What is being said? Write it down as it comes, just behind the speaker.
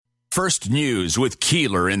First News with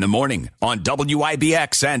Keeler in the morning on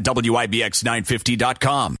WIBX and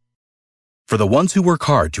WIBX950.com. For the ones who work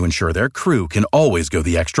hard to ensure their crew can always go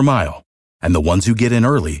the extra mile, and the ones who get in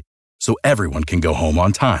early so everyone can go home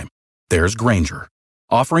on time, there's Grainger,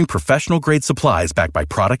 offering professional-grade supplies backed by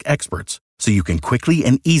product experts so you can quickly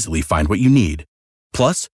and easily find what you need.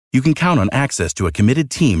 Plus, you can count on access to a committed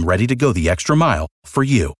team ready to go the extra mile for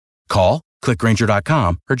you. Call, click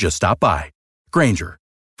Grainger.com, or just stop by. Grainger,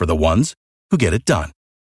 for the ones who get it done.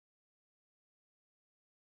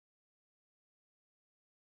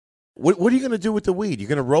 What are you going to do with the weed? You're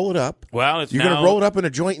going to roll it up? Well, you're going to roll it up in a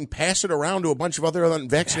joint and pass it around to a bunch of other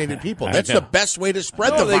unvaccinated people. That's the best way to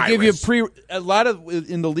spread the virus. They give you a lot of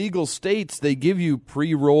in the legal states. They give you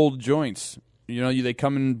pre-rolled joints. You know, they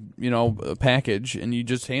come in a package, and you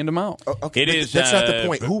just hand them out. Okay, that's not the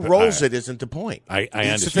point. Who rolls it isn't the point. I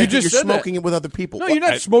understand. You're smoking it with other people. No, you're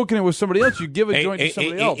not smoking it with somebody else. You give a joint to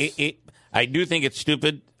somebody else. I do think it's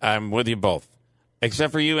stupid. I'm with you both.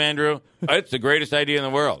 Except for you, Andrew. It's the greatest idea in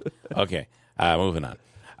the world. Okay, moving on.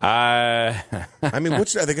 I mean, are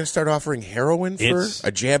they going to start offering heroin for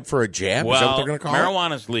a jab for a jab? Well, is that what they're going to call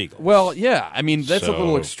marijuana's legal. Well, yeah. I mean, that's a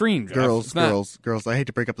little extreme. Girls. I hate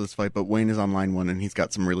to break up this fight, but Wayne is on line one, and he's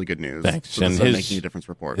got some really good news. Thanks. So and his Making a Difference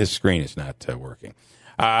report. His screen is not working.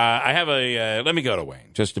 I have let me go to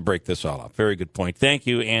Wayne, just to break this all up. Very good point. Thank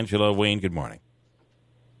you, Angela. Wayne, good morning.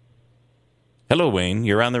 Hello, Wayne.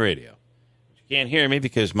 You're on the radio. You can't hear me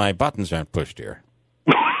because my buttons aren't pushed here.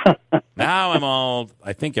 Now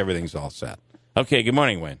I think everything's all set. Okay, good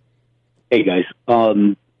morning, Wayne. Hey, guys.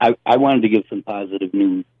 I wanted to give some positive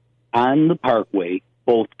news. On the Parkway,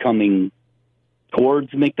 both coming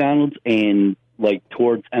towards McDonald's and,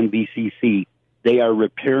 towards MVCC, they are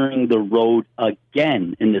repairing the road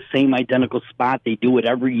again in the same identical spot. They do it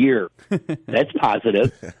every year. That's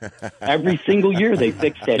positive. Every single year they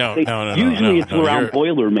fix that. Usually it's around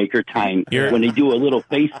Boilermaker time when they do a little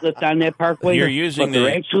facelift on that parkway.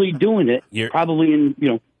 They're actually doing it probably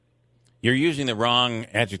in, You're using the wrong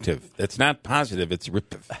adjective. It's not positive. It's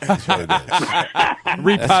ripitive. That's what it is.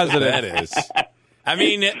 Repositive. That is. I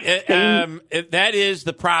mean, that is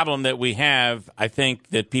the problem that we have, I think,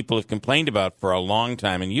 that people have complained about for a long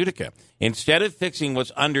time in Utica. Instead of fixing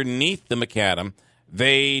what's underneath the macadam,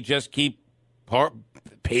 they just keep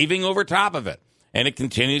paving over top of it. And it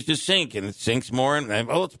continues to sink, and it sinks more, and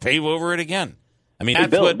let's pave over it again. I mean,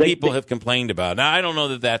 that's what people have complained about. Now, I don't know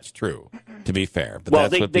that that's true, to be fair. But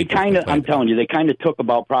they kind of, I'm telling you, they kind of took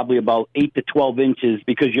probably about 8 to 12 inches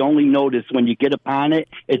because you only notice when you get upon it,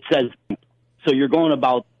 it says... So you're going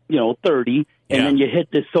about, 30, and then you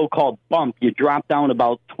hit this so-called bump. You drop down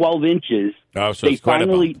about 12 inches. Oh, so it's quite a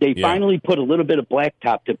bump. They finally put a little bit of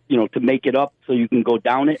blacktop to make it up so you can go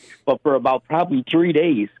down it. But for about probably 3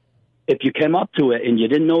 days, if you came up to it and you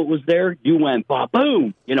didn't know it was there, you went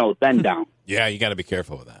boom, then down. Yeah, you got to be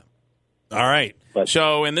careful with that. All right.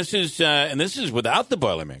 And this is without the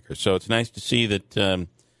Boilermaker. So it's nice to see that.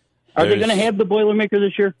 Are they going to have the Boilermaker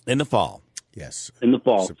this year? In the fall. Yes, in the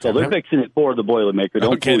fall. September. So they're fixing it for the Boilermaker.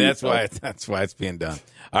 Okay, that's why it's being done.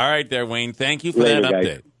 All right, there, Wayne. Thank you for that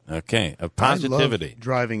update. Guys. Okay, of positivity. I love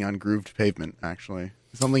driving on grooved pavement. Actually,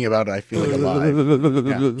 something about it I feel like alive.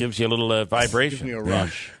 Gives you a little vibration. Gives me a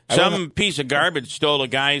rush. Some piece of garbage stole a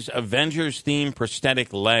guy's Avengers-themed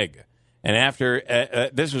prosthetic leg, and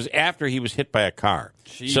this was after he was hit by a car.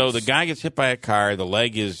 Jeez. So the guy gets hit by a car. The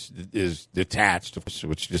leg is detached,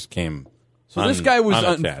 which just came. So this guy was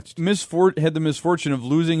unattached. Had the misfortune of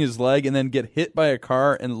losing his leg and then get hit by a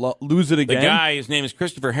car and lose it again. The guy, his name is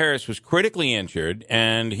Christopher Harris, was critically injured,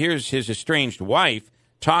 and here's his estranged wife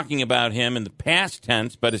talking about him in the past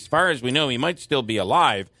tense, but as far as we know, he might still be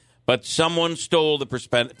alive, but someone stole the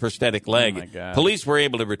prosthetic leg. Oh my God. Police were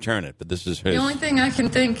able to return it, but this is his. The only thing I can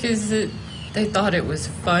think is that they thought it was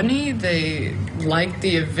funny. They liked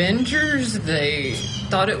the Avengers. They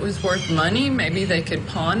thought it was worth money. Maybe they could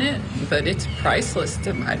pawn it, but it's priceless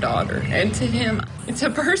to my daughter and to him. It's a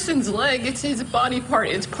person's leg. It's his body part.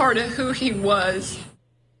 It's part of who he was.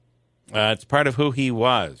 It's part of who he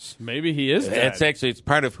was. Maybe he is dead. It's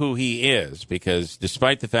part of who he is, because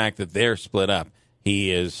despite the fact that they're split up,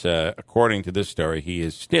 he is, according to this story, he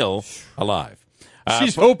is still alive.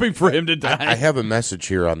 She's hoping for him to die. I have a message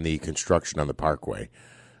here on the construction on the Parkway.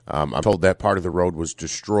 I'm told that part of the road was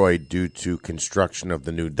destroyed due to construction of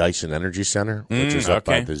the new Dyson Energy Center, which is up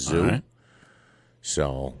by the zoo. Right.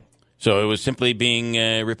 So it was simply being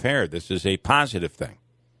repaired. This is a positive thing,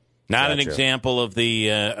 not an example of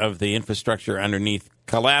the infrastructure underneath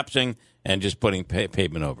collapsing and just putting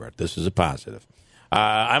pavement over it. This is a positive.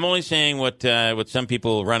 I'm only saying what some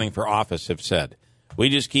people running for office have said. We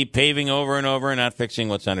just keep paving over and over and not fixing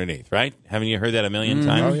what's underneath, right? Haven't you heard that a million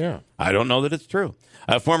times? Oh, yeah. I don't know that it's true.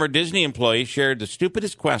 A former Disney employee shared the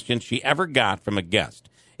stupidest question she ever got from a guest.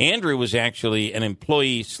 Andrew was actually an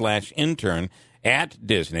employee/intern at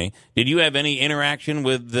Disney. Did you have any interaction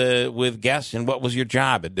with guests, and what was your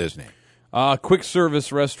job at Disney? Quick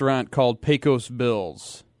service restaurant called Pecos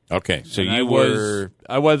Bills. Okay, so And you were...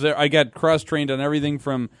 I was there. I got cross-trained on everything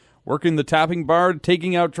from working the topping bar,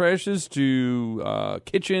 taking out trashes, to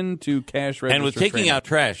kitchen, to cash register. And with taking out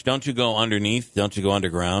trash, don't you go underneath? Don't you go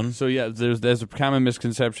underground? So, yeah, there's a common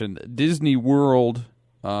misconception. Disney World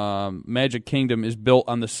Magic Kingdom is built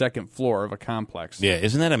on the second floor of a complex. Yeah,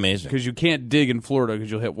 isn't that amazing? Because you can't dig in Florida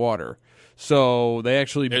because you'll hit water. So they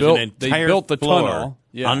actually There's built an entire the floor tunnel.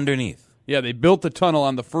 Yeah. underneath. Yeah, they built the tunnel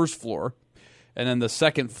on the first floor, and then the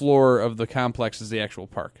second floor of the complex is the actual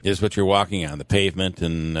park. Is what you're walking on, the pavement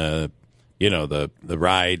and the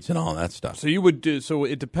rides and all that stuff. So you would do. So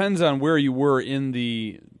it depends on where you were in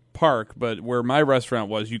the park, but where my restaurant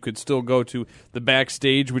was, you could still go to the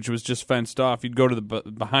backstage, which was just fenced off. You'd go to the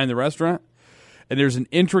behind the restaurant, and there's an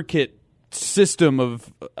intricate system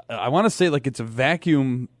of, I want to say like it's a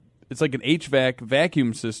vacuum. It's like an HVAC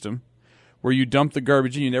vacuum system where you dump the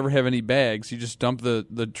garbage in. You never have any bags. You just dump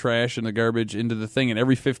the trash and the garbage into the thing, and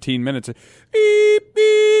every 15 minutes, beep,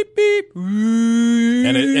 beep, beep,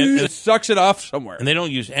 And it sucks it off somewhere. And they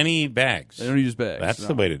don't use any bags. They don't use bags. That's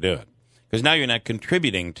the way to do it. Because now you're not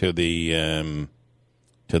contributing to the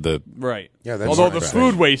right. Yeah, that's although the right.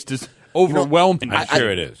 food waste is overwhelming. I'm sure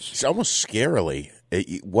it is. It's almost scarily.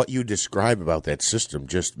 What you describe about that system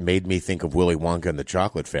just made me think of Willy Wonka and the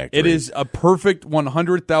Chocolate Factory. It is a perfect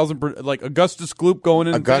 100,000, like Augustus Gloop going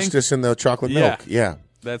in. Augustus and the chocolate milk. Yeah.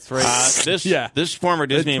 That's right. This former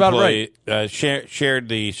Disney employee shared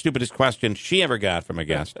the stupidest question she ever got from a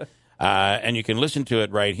guest. And you can listen to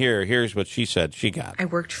it right here. Here's what she said she got. I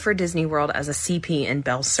worked for Disney World as a CP in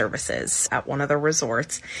Bell Services at one of the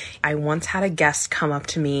resorts. I once had a guest come up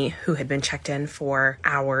to me who had been checked in for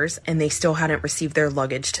hours, and they still hadn't received their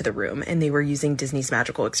luggage to the room, and they were using Disney's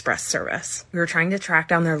Magical Express service. We were trying to track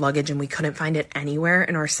down their luggage, and we couldn't find it anywhere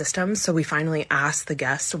in our system, so we finally asked the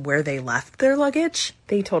guest where they left their luggage.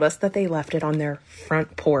 They told us that they left it on their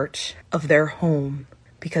front porch of their home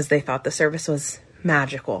because they thought the service was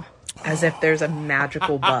magical. As if there's a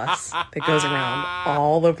magical bus that goes around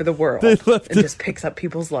all over the world and just picks up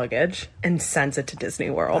people's luggage and sends it to Disney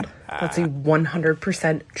World. That's a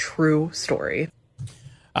 100% true story.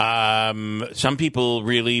 Some people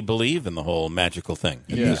really believe in the whole magical thing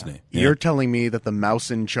at Disney. Yeah. You're telling me that the mouse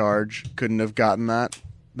in charge couldn't have gotten that?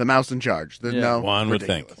 The mouse in charge. No, one would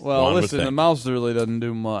ridiculous. think. Well, One would listen, think. the mouse really doesn't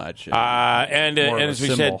do much. And More of as a we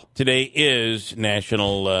said, symbol. today is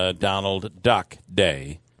National Donald Duck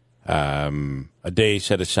Day. A day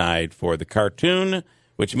set aside for the cartoon,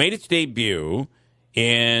 which made its debut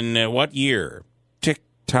in what year?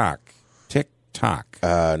 Tick-tock.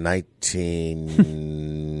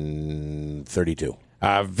 1932.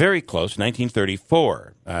 Very close,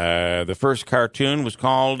 1934. The first cartoon was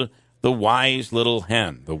called The Wise Little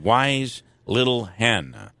Hen. The Wise Little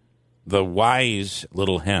Hen. The Wise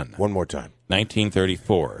Little Hen. One more time.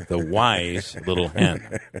 1934. The Wise Little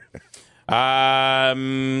Hen.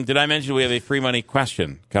 Did I mention we have a free money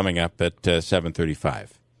question coming up at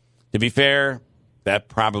 7:35? To be fair, that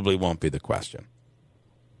probably won't be the question.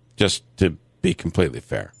 Just to be completely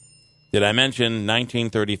fair. Did I mention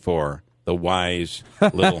 1934, the Wise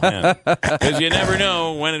Little Hen? Because you never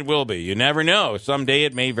know when it will be. You never know. Someday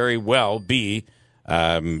it may very well be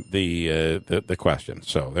the question.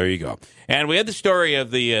 So there you go. And we had the story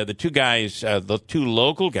of the two guys, the two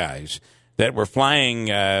local guys, that were flying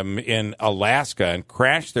in Alaska and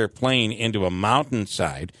crashed their plane into a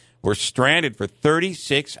mountainside, were stranded for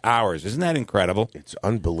 36 hours. Isn't that incredible? It's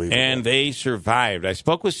unbelievable. And they survived. I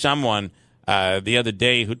spoke with someone the other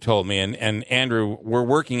day who told me, and Andrew, we're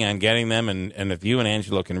working on getting them, and if you and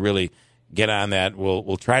Angelo can really get on that,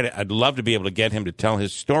 we'll try to. I'd love to be able to get him to tell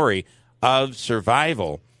his story of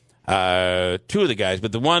survival. Two of the guys,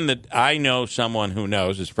 but the one that I know someone who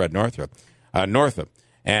knows is Fred Northrup.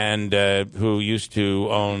 And who used to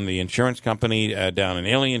own the insurance company down in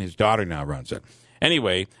Ilion. His daughter now runs it.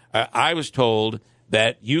 Anyway, I was told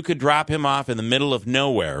that you could drop him off in the middle of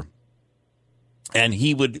nowhere, and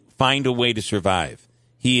he would find a way to survive.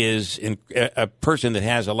 He is a person that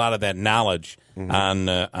has a lot of that knowledge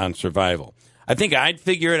on survival. I think I'd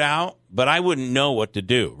figure it out, but I wouldn't know what to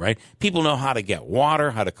do, right? People know how to get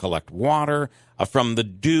water, how to collect water from the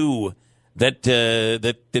dew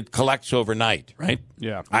that collects overnight, right?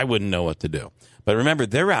 Yeah. I wouldn't know what to do. But remember,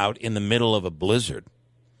 they're out in the middle of a blizzard,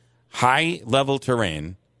 high-level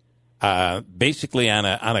terrain, basically on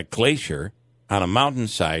a glacier on a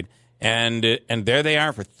mountainside, and there they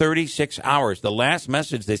are for 36 hours. The last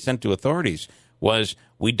message they sent to authorities was,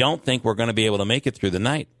 "We don't think we're going to be able to make it through the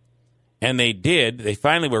night." And they did. They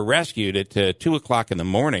finally were rescued at 2 o'clock in the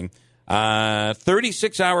morning,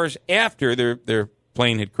 36 hours after their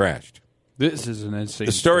plane had crashed. This is an insane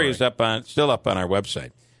The story is still up on our website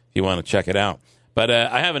if you want to check it out. But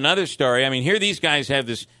I have another story. I mean, here these guys have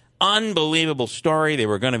this unbelievable story. They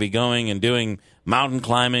were going to be going and doing mountain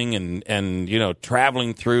climbing and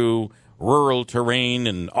traveling through rural terrain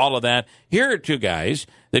and all of that. Here are two guys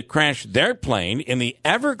that crashed their plane in the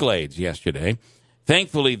Everglades yesterday.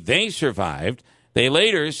 Thankfully, they survived. They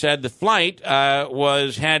later said the flight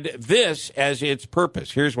had this as its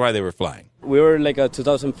purpose. Here's why they were flying. We were like at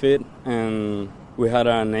 2,000 feet, and we had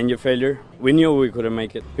an engine failure. We knew we couldn't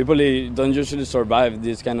make it. People don't usually survive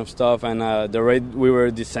this kind of stuff, and the rate we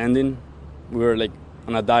were descending, we were like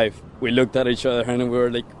on a dive. We looked at each other, and we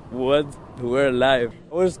were like, what? We're alive.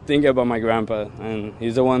 I was thinking about my grandpa, and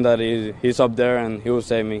he's the one that he's up there, and he will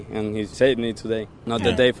save me, and he saved me today, not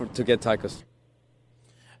the day to get tacos.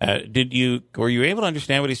 Were you able to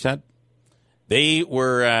understand what he said? They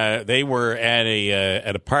were at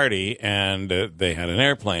a party, and they had an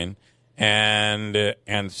airplane,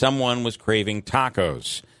 and someone was craving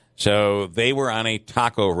tacos, so they were on a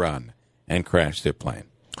taco run and crashed their plane.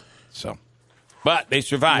 So, but they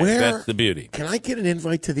survived. That's the beauty. Can I get an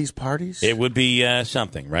invite to these parties? It would be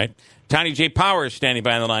something, right? Tanya J. Powers standing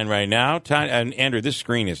by on the line right now. Andrew, this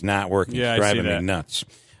screen is not working. Yeah, it's driving me nuts.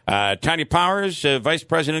 Tanya Powers, Vice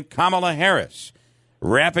President Kamala Harris,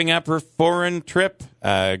 wrapping up her foreign trip,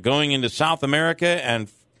 going into South America, and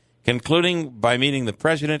concluding by meeting the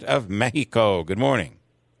President of Mexico. Good morning.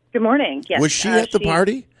 Good morning. Yes. Was she at the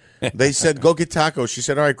party? They said, go get tacos. She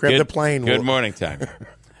said, all right, grab the plane. Good morning, Tanya.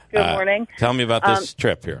 Good morning. Tell me about this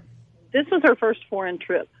trip here. This was her first foreign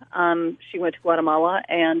trip. She went to Guatemala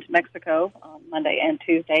and Mexico on Monday and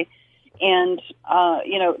Tuesday. And,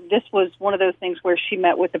 this was one of those things where she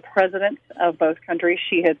met with the presidents of both countries.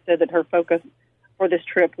 She had said that her focus for this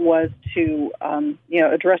trip was to,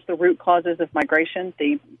 address the root causes of migration.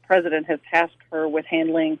 The president has tasked her with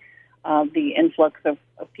handling the influx of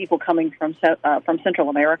people coming from Central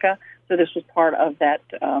America. So this was part of that,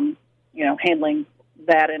 handling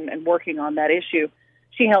that and working on that issue.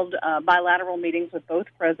 She held bilateral meetings with both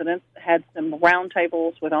presidents, had some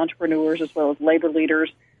roundtables with entrepreneurs as well as labor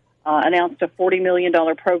leaders, announced a $40 million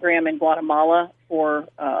program in Guatemala for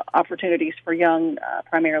opportunities for young,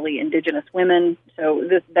 primarily indigenous women. So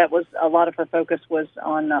that was a lot of her focus was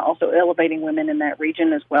on also elevating women in that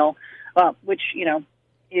region as well, which,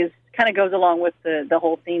 is kind of goes along with the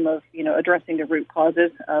whole theme of, addressing the root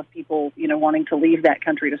causes of people, wanting to leave that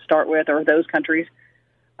country to start with or those countries.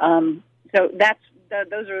 So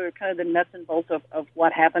those are kind of the nuts and bolts of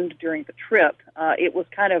what happened during the trip. It was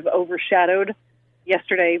kind of overshadowed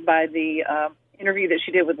yesterday by the interview that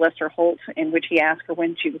she did with Lester Holt, in which he asked her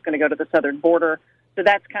when she was going to go to the southern border. So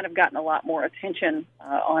that's kind of gotten a lot more attention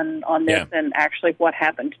on this than actually what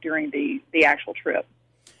happened during the actual trip.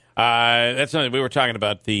 That's something we were talking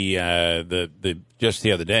about the just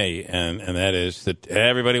the other day, and that is that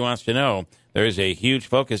everybody wants to know there is a huge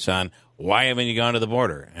focus on why haven't you gone to the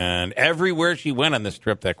border? And everywhere she went on this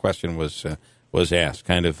trip, that question was asked.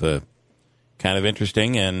 Kind of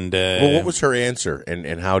interesting. And what was her answer?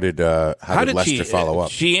 And how did Lester follow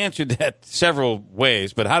up? She answered that several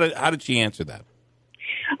ways, but how did she answer that?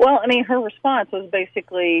 Well, her response was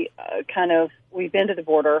basically we've been to the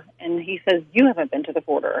border, and he says, you haven't been to the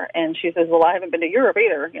border. And she says, well, I haven't been to Europe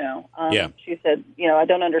either, She said, I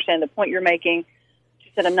don't understand the point you're making.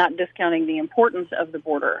 She said, I'm not discounting the importance of the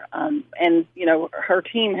border. And her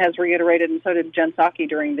team has reiterated, and so did Jen Psaki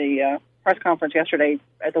during the press conference yesterday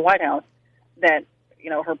at the White House, that,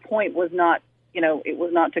 her point was not, it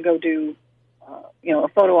was not to go do, a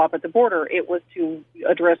photo op at the border. It was to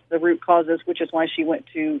address the root causes, which is why she went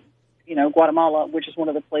to, Guatemala, which is one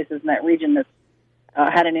of the places in that region that's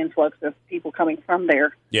had an influx of people coming from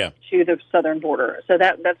there to the southern border. So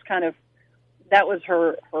that was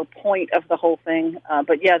her point of the whole thing.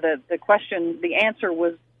 But the question, the answer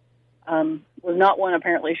was not one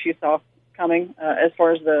apparently she saw coming as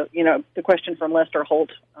far as the question from Lester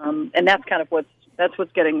Holt, and that's kind of what's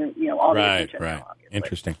getting all the attention. Right.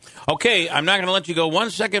 Interesting. Okay, I'm not going to let you go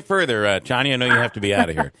 1 second further, Tanya. I know you have to be out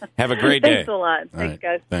of here. Have a great day. Thanks a lot. Thanks,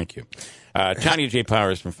 guys. Thank you. Tanya J.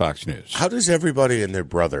 Powers from Fox News. How does everybody and their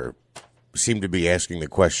brother seem to be asking the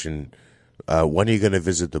question, when are you going to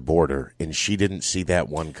visit the border? And she didn't see that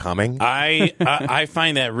one coming. I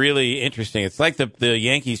find that really interesting. It's like the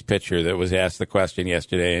Yankees pitcher that was asked the question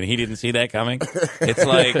yesterday, and he didn't see that coming. It's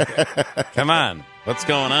like, come on, what's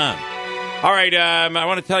going on? All right, I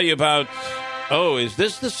want to tell you about, is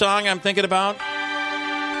this the song I'm thinking about?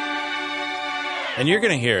 And you're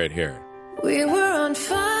going to hear it here. We were on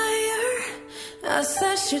fire. I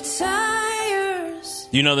set your tires.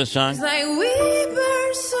 You know this song? It's like we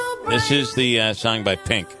burn so bright. This is the song by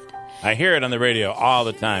Pink. I hear it on the radio all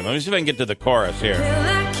the time. Let me see if I can get to the chorus here.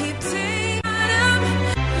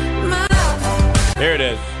 Here it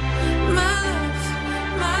is.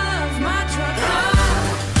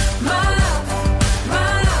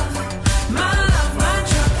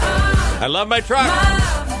 I love my truck.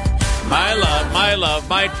 My love,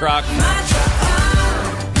 my truck.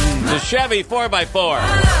 The Chevy 4x4.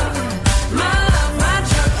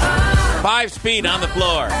 5-speed on the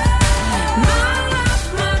floor.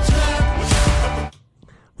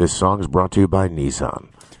 This song is brought to you by Nissan.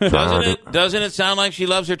 Doesn't it sound like she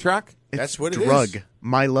loves her truck? That's what it is.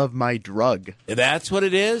 My love, my drug. That's what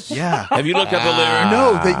it is? Yeah. Have you looked up the lyric?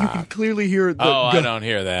 No, that you can clearly hear the... I don't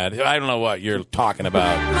hear that. I don't know what you're talking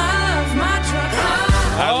about. My love, my truck.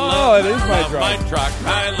 It is my truck. My truck.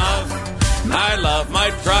 I love my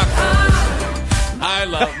truck. I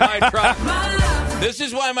love my truck. This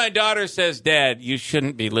is why my daughter says, Dad, you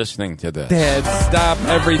shouldn't be listening to this. Dad, stop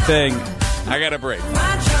everything. I got a break.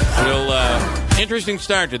 Interesting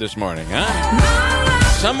start to this morning, huh?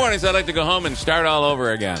 Some mornings I'd like to go home and start all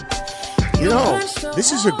over again. You know,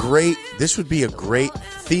 this would be a great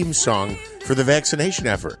theme song for the vaccination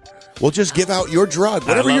effort. We'll just give out your drug,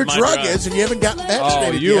 whatever your drug is, and you haven't gotten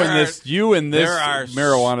vaccinated yet. You and this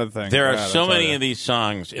marijuana thing. There are so many of these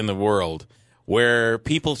songs in the world where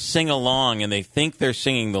people sing along and they think they're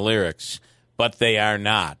singing the lyrics, but they are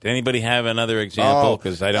not. Anybody have another example?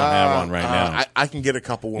 Because I don't have one right now. I can get a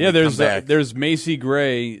couple when we come back. There's Macy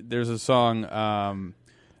Gray. There's a song,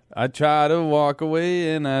 I tried to walk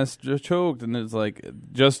away and I just choked, and it's like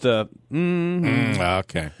just a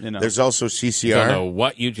okay. You know. There's also CCR. I don't know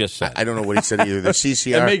what you just said. I don't know what he said either. There's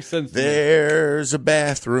CCR. That makes sense. There's a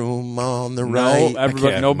bathroom on the right.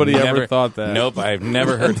 Nobody ever thought that. Nope, I've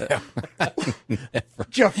never heard that. Never.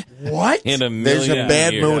 Jeff, what? In a million There's a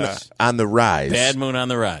bad years. moon on the rise. Bad moon on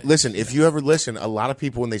the rise. Listen, if you ever listen, a lot of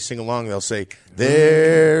people when they sing along, they'll say,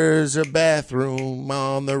 "There's a bathroom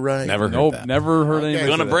on the right." Never heard that. Never heard anything.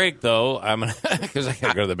 Going to break though. I'm because I got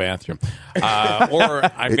to go to the bathroom, or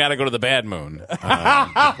I've got to go to the bad moon,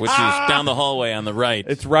 which is down the hallway on the right.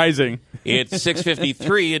 It's rising. It's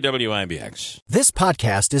 6:53 at WIBX. This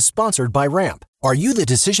podcast is sponsored by Ramp. Are you the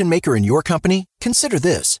decision maker in your company? Consider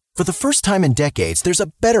this. For the first time in decades, there's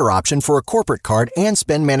a better option for a corporate card and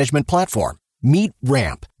spend management platform. Meet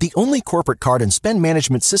Ramp, the only corporate card and spend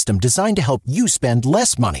management system designed to help you spend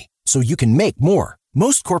less money so you can make more.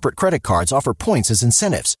 Most corporate credit cards offer points as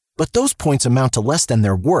incentives, but those points amount to less than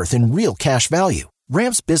their worth in real cash value.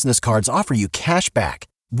 Ramp's business cards offer you cash back,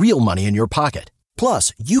 real money in your pocket.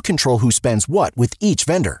 Plus, you control who spends what with each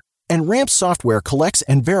vendor. And Ramp's software collects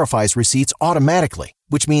and verifies receipts automatically,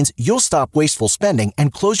 which means you'll stop wasteful spending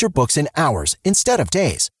and close your books in hours instead of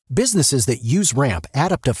days. Businesses that use Ramp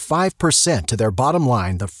add up to 5% to their bottom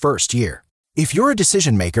line the first year. If you're a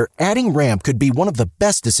decision maker, adding Ramp could be one of the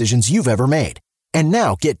best decisions you've ever made. And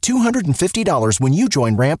now get $250 when you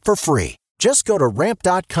join Ramp for free. Just go to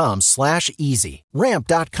ramp.com/easy.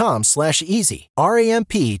 Ramp.com/easy.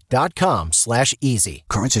 RAMP.com/easy.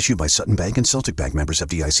 Cards issued by Sutton Bank and Celtic Bank, members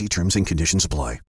FDIC. Terms and conditions apply.